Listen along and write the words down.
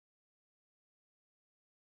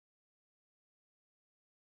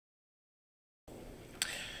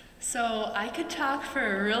So I could talk for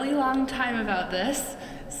a really long time about this,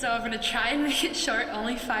 so I'm going to try and make it short,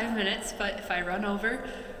 only 5 minutes, but if I run over,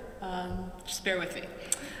 just bear with me.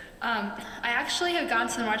 I actually have gone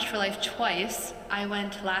to the March for Life twice. I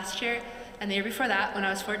went last year and the year before that when I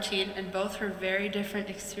was 14, and both were very different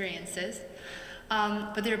experiences.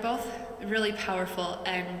 But they were both really powerful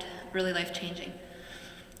and really life-changing.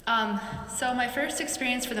 So my first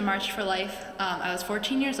experience for the March for Life, I was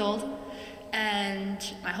 14 years old,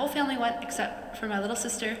 and my whole family went except for my little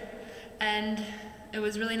sister, and it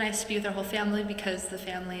was really nice to be with our whole family because the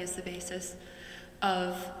family is the basis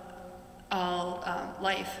of all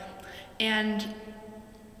life. And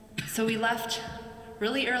so we left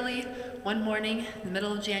really early one morning in the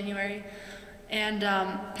middle of January, and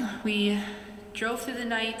we drove through the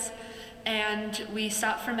night, and we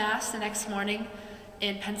stopped for Mass the next morning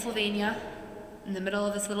in Pennsylvania, in the middle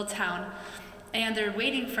of this little town, and they're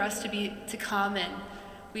waiting for us to come, and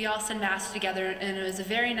we all said Mass together, and it was a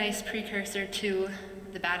very nice precursor to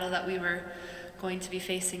the battle that we were going to be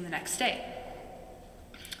facing the next day.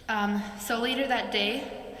 So later that day,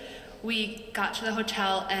 we got to the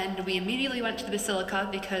hotel, and we immediately went to the Basilica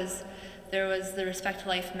because there was the Respect to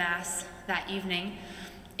Life Mass that evening,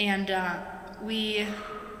 and we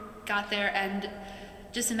got there, and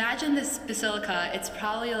just imagine this basilica. It's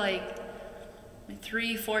probably like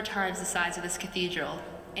 3-4 times the size of this cathedral,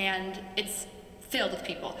 and it's filled with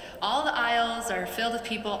people. All the aisles are filled with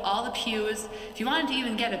people, all the pews. If you wanted to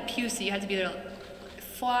even get a pew seat, you had to be there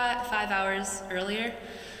 5 hours earlier.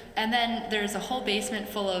 And then there's a whole basement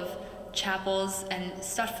full of chapels and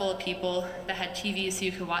stuff full of people that had TVs so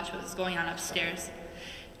you could watch what was going on upstairs.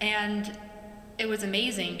 And it was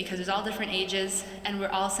amazing because there's all different ages, and we're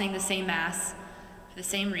all saying the same Mass for the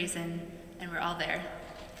same reason, and we're all there.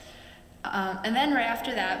 And then right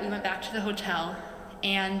after that, we went back to the hotel,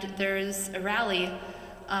 and there's a rally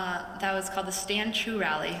that was called the Stand True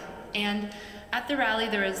Rally. And at the rally,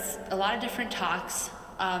 there was a lot of different talks.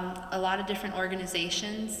 A lot of different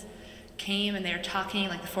organizations came, and they were talking,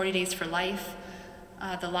 like the 40 Days for Life,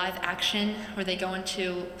 the live action, where they go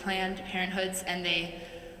into Planned Parenthoods and they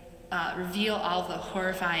reveal all the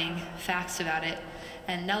horrifying facts about it.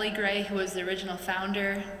 And Nellie Gray, who was the original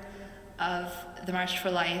founder of the March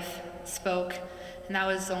for Life, spoke, and that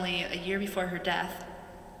was only a year before her death.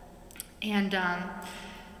 And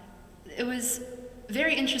it was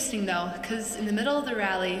very interesting though, because in the middle of the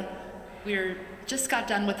rally, we just got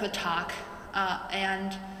done with a talk,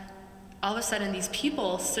 and all of a sudden these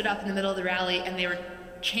people stood up in the middle of the rally and they were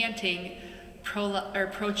chanting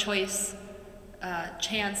pro-choice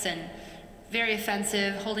chants and very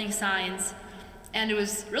offensive, holding signs. And it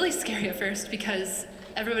was really scary at first because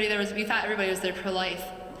we thought everybody was there pro-life.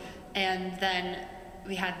 And then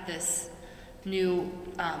we had this new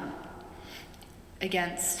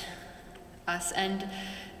against us. And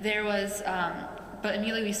there was, but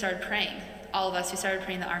immediately we started praying. All of us, we started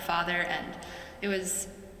praying the Our Father, and it was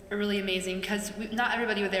really amazing because not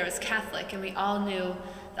everybody there was Catholic, and we all knew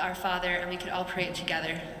the Our Father, and we could all pray it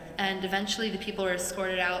together. And eventually the people were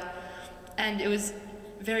escorted out, and it was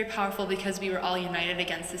very powerful because we were all united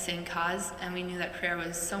against the same cause, and we knew that prayer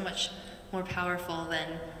was so much more powerful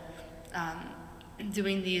than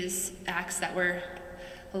doing these acts that were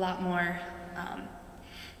a lot more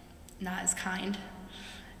not as kind.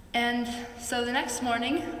 And so the next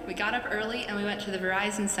morning, we got up early and we went to the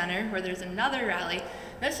Verizon Center where there's another rally.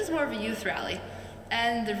 This is more of a youth rally.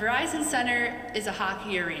 And the Verizon Center is a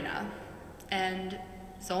hockey arena. And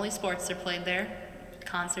it's only sports are played there,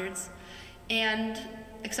 concerts. And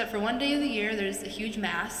except for one day of the year, there's a huge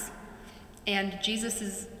Mass. And Jesus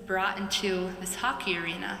is brought into this hockey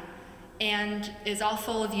arena and is all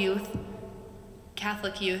full of youth,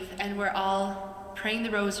 Catholic youth, and we're all praying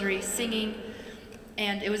the rosary, singing.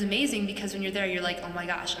 And it was amazing because when you're there, you're like, oh my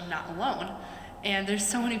gosh, I'm not alone. And there's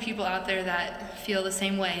so many people out there that feel the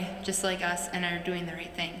same way, just like us, and are doing the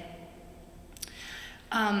right thing.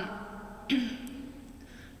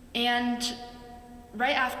 And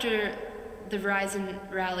right after the Verizon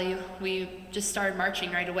rally, we just started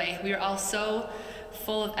marching right away. We were all so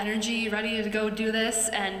full of energy, ready to go do this,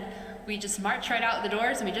 and we just marched right out the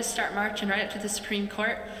doors, and we just start marching right up to the Supreme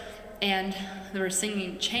Court. And they were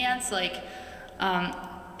singing chants like,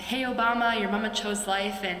 hey Obama, your mama chose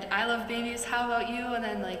life, and I love babies, how about you? And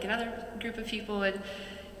then like another group of people would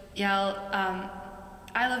yell,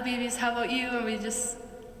 I love babies, how about you? And we just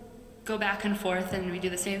go back and forth, and we do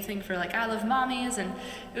the same thing for like, I love mommies, and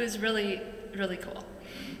it was really, really cool.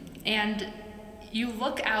 And you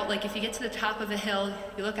look out, like if you get to the top of a hill,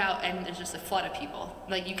 you look out and there's just a flood of people.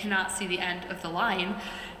 Like you cannot see the end of the line,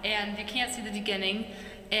 and you can't see the beginning,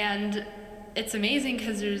 and it's amazing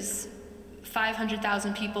because there's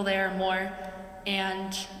 500,000 people there or more,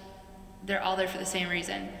 and they're all there for the same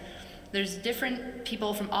reason. There's different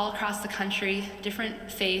people from all across the country,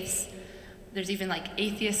 different faiths. There's even like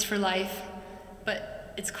atheists for life,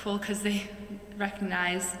 but it's cool because they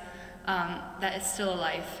recognize that it's still a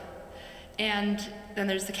life. And then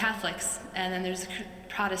there's the Catholics, and then there's the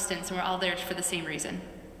Protestants, and we're all there for the same reason.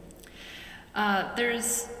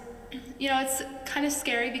 It's kind of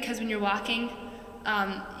scary because when you're walking,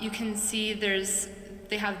 you can see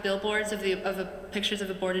they have billboards of pictures of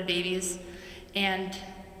aborted babies, and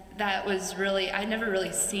that was really, I'd never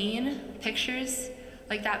really seen pictures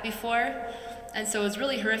like that before, and so it was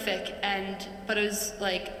really horrific, but it was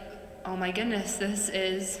like, oh my goodness, this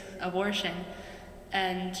is abortion.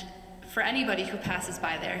 And for anybody who passes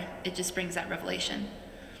by there, it just brings that revelation.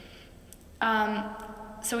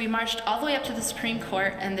 So we marched all the way up to the Supreme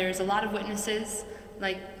Court, and there's a lot of witnesses,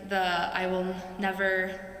 like the I will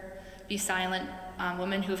never be silent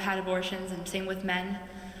women who've had abortions, and same with men.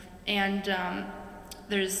 And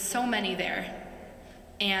there's so many there.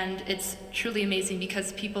 And it's truly amazing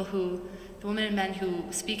because the women and men who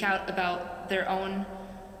speak out about their own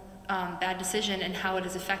bad decision and how it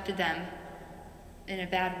has affected them in a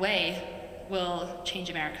bad way will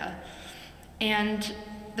change America. And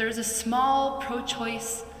there's a small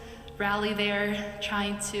pro-choice rally there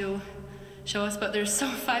trying to show us, but there's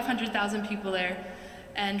 500,000 people there,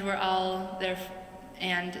 and we're all there,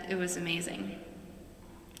 and it was amazing.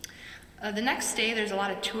 The next day, there's a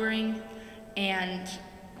lot of touring, and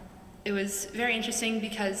it was very interesting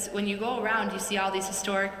because when you go around, you see all these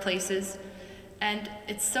historic places, and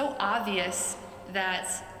it's so obvious that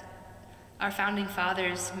our founding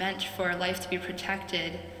fathers meant for life to be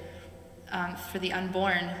protected for the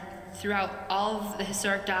unborn throughout all of the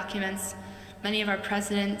historic documents. Many of our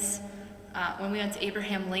presidents, when we went to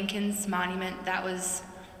Abraham Lincoln's monument, that was,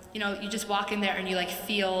 you just walk in there and you like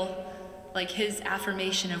feel like his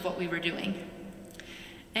affirmation of what we were doing.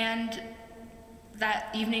 And that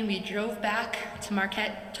evening we drove back to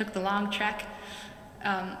Marquette, took the long trek,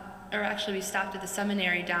 or actually we stopped at the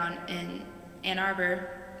seminary down in Ann Arbor,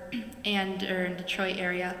 or in Detroit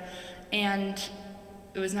area, and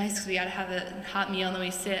it was nice because we got to have a hot meal, and then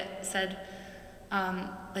we said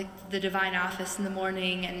like the divine office in the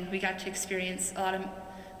morning, and we got to experience a lot of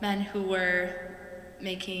men who were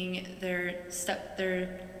making their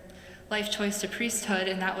life choice to priesthood,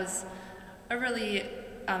 and that was a really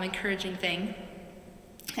encouraging thing.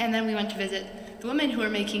 And then we went to visit the women who were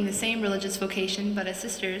making the same religious vocation, but as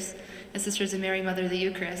sisters of Mary, Mother of the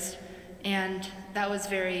Eucharist, and that was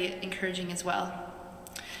very encouraging as well.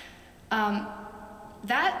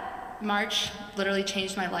 That march literally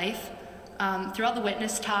changed my life. Through all the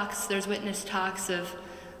witness talks, there's witness talks of,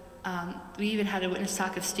 we even had a witness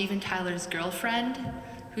talk of Steven Tyler's girlfriend,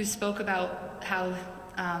 who spoke about how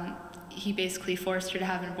he basically forced her to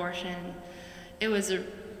have an abortion. It was an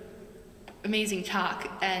amazing talk,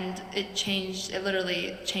 and it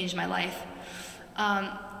literally changed my life.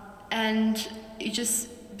 And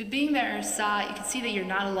being there, you could see that you're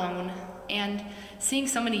not alone, and seeing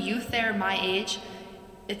so many youth there my age,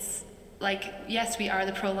 it's like, yes, we are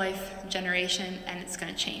the pro-life generation, and it's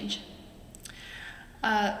going to change.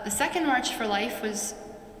 The second March for Life was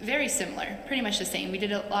very similar, pretty much the same. We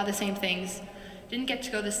did a lot of the same things. Didn't get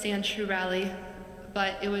to go to the Stand True rally,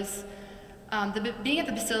 but it was, being at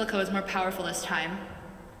the Basilica was more powerful this time.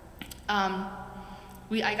 I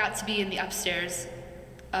got to be in the upstairs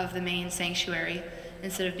of the main sanctuary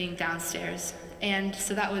instead of being downstairs, and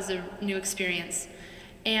so that was a new experience.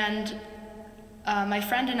 And my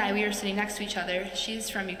friend and I, we were sitting next to each other. She's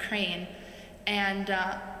from Ukraine, and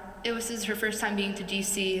this is her first time being to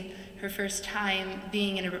DC, her first time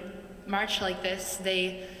being in a march like this.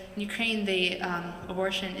 In Ukraine,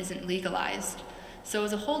 abortion isn't legalized. So it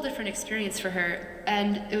was a whole different experience for her,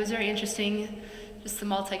 and it was very interesting, just the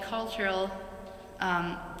multicultural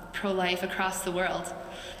pro-life across the world.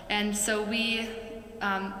 And so we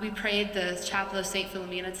prayed the Chapel of St.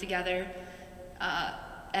 Philomena together,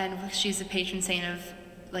 and she's the patron saint of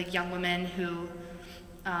like young women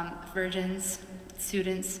virgins,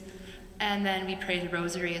 students, and then we prayed the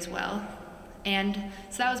Rosary as well. And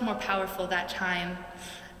so that was more powerful that time.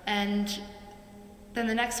 And then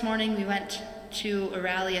the next morning we went to a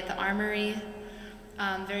rally at the Armory,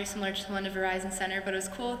 very similar to the one at Verizon Center, but it was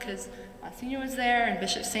cool because Monsignor was there, and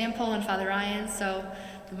Bishop Sample and Father Ryan, so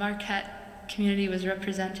the Marquette community was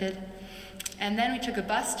represented. And then we took a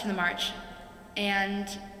bus to the march, and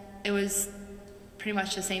it was pretty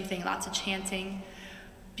much the same thing, lots of chanting.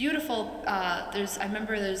 Beautiful, I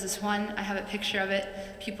remember there's this one, I have a picture of it,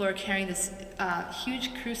 people are carrying this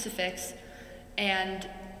huge crucifix, and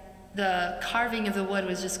the carving of the wood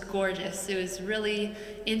was just gorgeous. It was really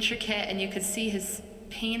intricate, and you could see his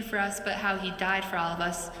pain for us, but how he died for all of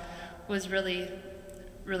us was really,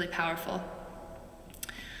 really powerful.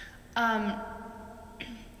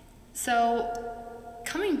 So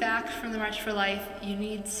coming back from the March for Life,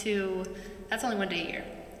 that's only one day a year.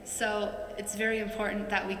 So it's very important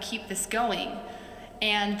that we keep this going.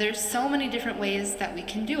 And there's so many different ways that we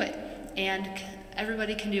can do it. And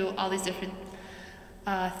everybody can do all these different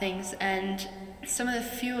things. And some of the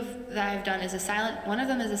few that I've done is one of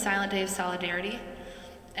them is a silent day of solidarity.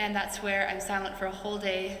 And that's where I'm silent for a whole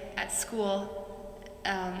day at school,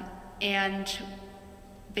 and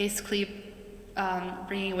basically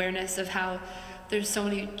bringing awareness of how there's so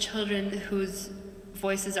many children whose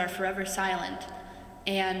voices are forever silent,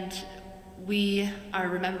 and we are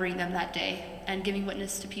remembering them that day and giving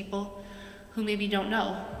witness to people who maybe don't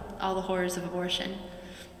know all the horrors of abortion.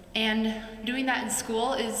 And doing that in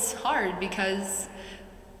school is hard because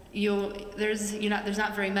there's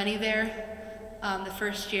not very many there. The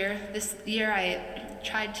first year. This year I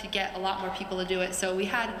tried to get a lot more people to do it, so we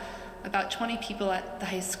had about 20 people at the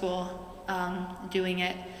high school doing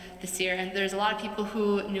it this year, and there's a lot of people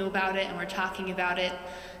who knew about it and were talking about it.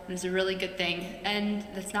 It was a really good thing, and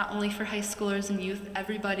that's not only for high schoolers and youth.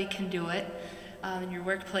 Everybody can do it in your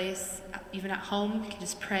workplace, even at home. You can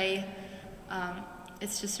just pray.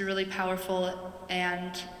 It's just really powerful,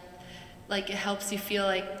 and it helps you feel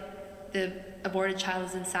like the aborted child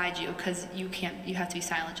is inside you, because you have to be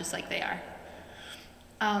silent just like they are.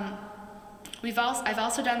 I've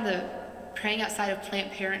also done the praying outside of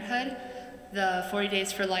Planned Parenthood, the 40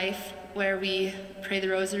 Days for Life, where we pray the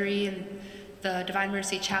Rosary and the Divine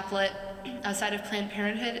Mercy Chaplet outside of Planned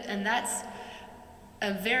Parenthood, and that's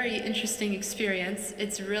a very interesting experience.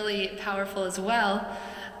 It's really powerful as well.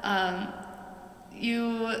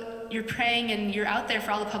 You're praying and you're out there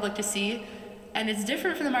for all the public to see, and it's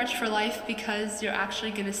different from the March for Life because you're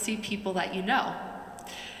actually going to see people that you know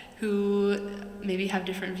who maybe have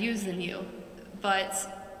different views than you. But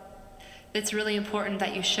it's really important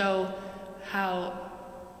that you show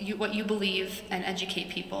what you believe and educate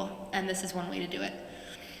people, and this is one way to do it.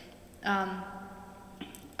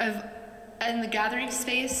 In the gathering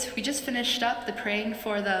space, we just finished up the praying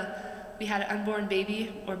for we had an unborn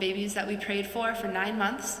baby or babies that we prayed for 9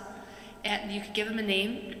 months, and you could give them a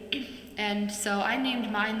name. And so I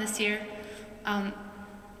named mine this year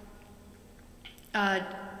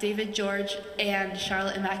David, George, and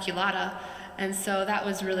Charlotte Immaculata, and so that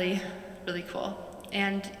was really, really cool.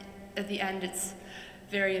 And at the end, it's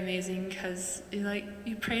very amazing because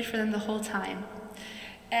you prayed for them the whole time.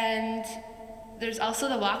 And there's also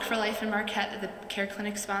the Walk for Life in Marquette that the Care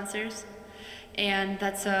Clinic sponsors, and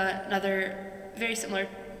that's another very similar,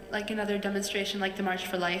 another demonstration like the March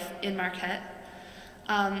for Life in Marquette.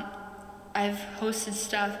 I've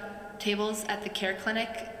hosted tables at the Care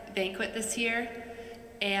Clinic banquet this year,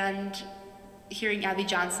 and hearing Abby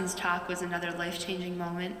Johnson's talk was another life-changing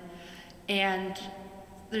moment. And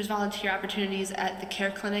there's volunteer opportunities at the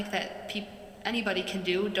Care Clinic that anybody can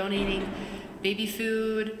do, donating baby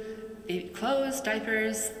food, baby clothes,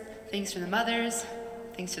 diapers, things for the mothers,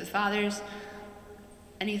 things for the fathers,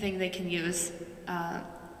 anything they can use.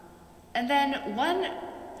 And then one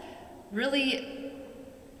really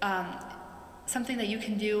something that you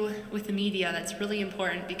can do with the media that's really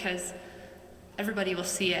important because everybody will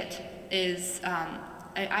see it is,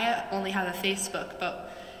 I only have a Facebook,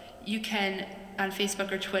 but you can, on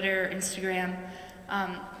Facebook or Twitter or Instagram,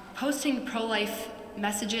 posting pro-life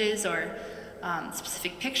messages or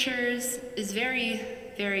specific pictures is very,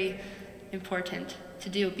 very important to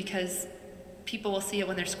do because people will see it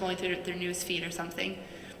when they're scrolling through their news feed or something.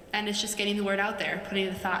 And it's just getting the word out there, putting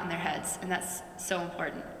the thought in their heads, and that's so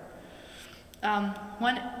important.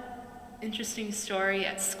 One interesting story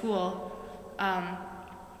at school,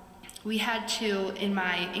 we had to, in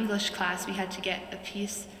my English class, we had to get a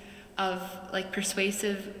piece of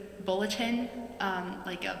persuasive bulletin,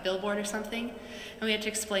 like a billboard or something, and we had to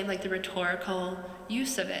explain the rhetorical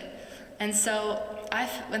use of it. And so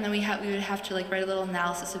we would have to write a little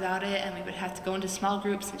analysis about it, and we would have to go into small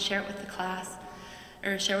groups and share it with the class,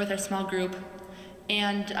 or share with our small group.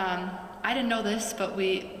 And I didn't know this, but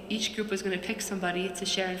each group was going to pick somebody to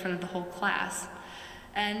share in front of the whole class.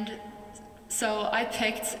 And so I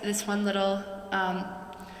picked this one little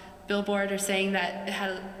billboard saying that it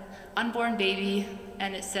had an unborn baby,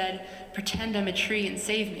 and it said, "Pretend I'm a tree and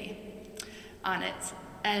save me," on it.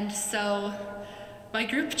 And so my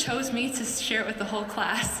group chose me to share it with the whole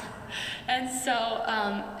class. And so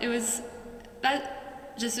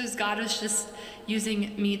God was just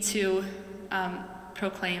using me to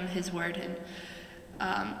proclaim his word. And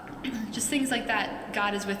just things like that.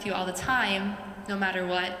 God is with you all the time, no matter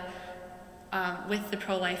what, with the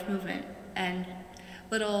pro-life movement. And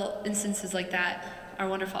little instances like that are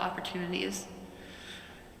wonderful opportunities.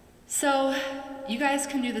 So you guys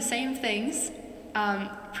can do the same things.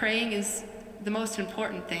 Praying is the most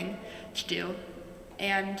important thing to do.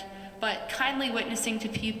 But kindly witnessing to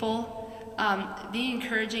people, being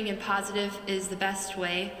encouraging and positive is the best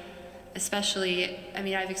way, especially,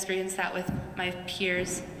 I've experienced that with my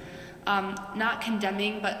peers. Not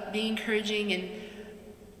condemning, but being encouraging and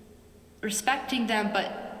respecting them,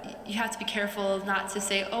 but you have to be careful not to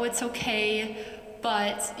say, oh, it's okay,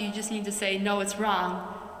 but you just need to say, no, it's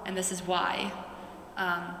wrong, and this is why.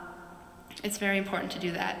 It's very important to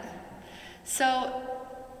do that. So,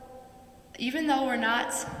 even though we're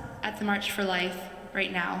not at the March for Life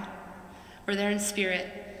right now, we're there in spirit,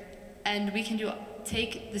 and we can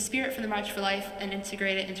take the spirit from the March for Life and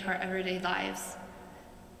integrate it into our everyday lives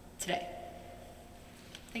today.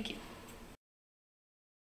 Thank you.